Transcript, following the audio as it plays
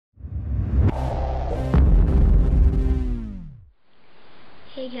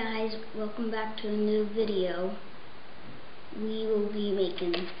Hey guys, welcome back to a new video. We will be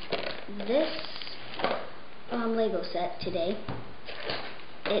making this Lego set today.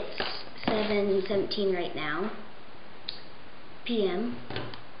 It's 7:17 right now, p.m.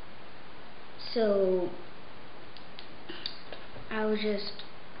 So I was just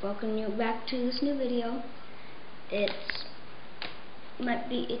welcoming you back to this new video. It's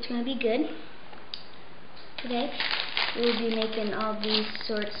gonna be good today. We'll be making all these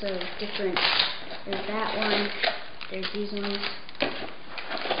sorts of different, there's that one, there's these ones,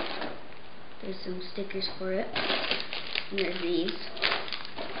 there's some stickers for it, and there's these,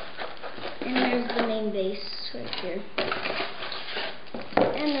 and there's the main base right here,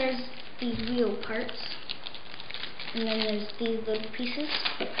 and there's these wheel parts, and then there's these little pieces,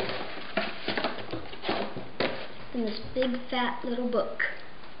 and this big fat little book.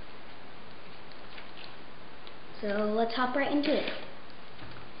 So let's hop right into it.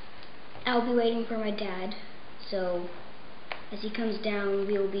 I'll be waiting for my dad, so as he comes down,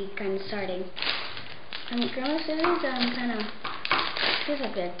 we will be kind of starting. Grandma says I'm kind of, feels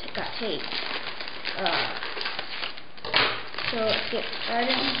like I got tape. So let's get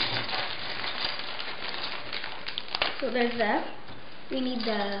started. So there's that. We need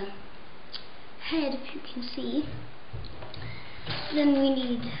the head, if you can see. Then we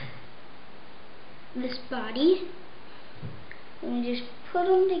need this body, and we just put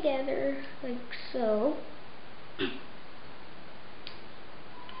them together like so,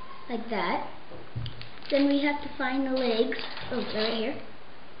 like that. Then we have to find the legs. Oh, they're right here.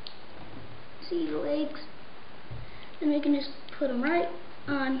 See the legs? Then we can just put them right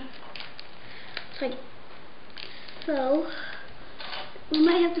on, it's like so. We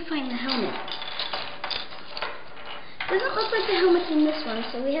might have to find the helmet. Doesn't look like the helmet's in this one,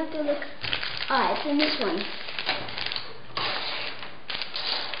 so we have to look. It's in this one.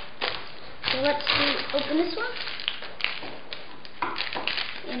 So let's open this one.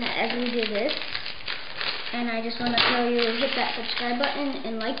 And as we do this, and I just want to tell you, hit that subscribe button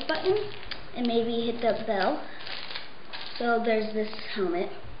and like button, and maybe hit the bell. So there's this helmet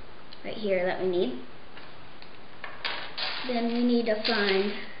right here that we need. Then we need to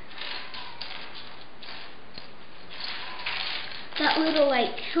find that little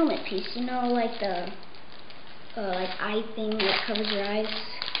like helmet piece, you know, like the like eye thing that covers your eyes,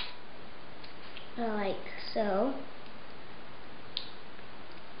 like so.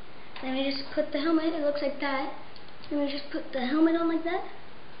 Then we just put the helmet. It looks like that. Then we just put the helmet on like that.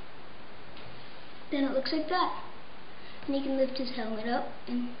 Then it looks like that. And he can lift his helmet up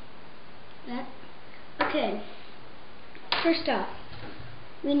and that. Okay. First off,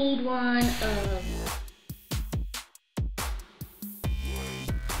 we need one of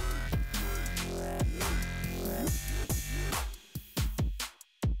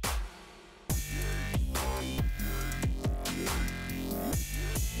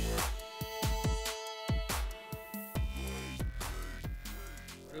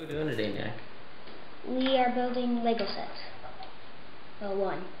What are we doing today, Nick? We are building Lego sets. Well,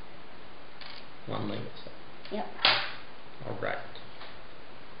 one. One Lego set. Yep. Alright.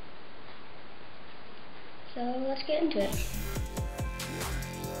 So let's get into it.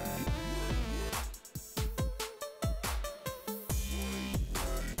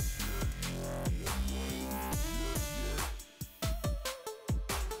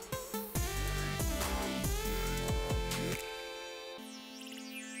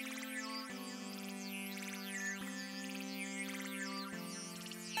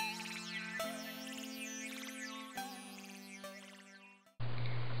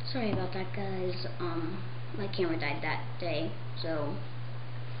 Sorry about that, guys. My camera died that day, so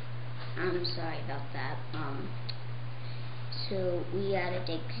I'm sorry about that. So we gotta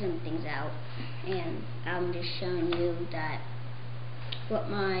take some things out, and I'm just showing you that what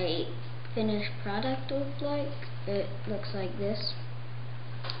my finished product looks like. It looks like this.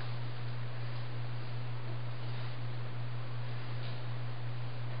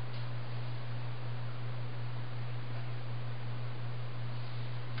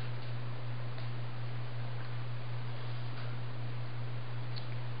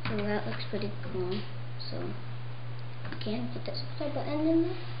 So that looks pretty cool. So you can hit that subscribe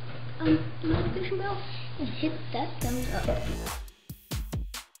button and the notification bell and hit that thumbs up.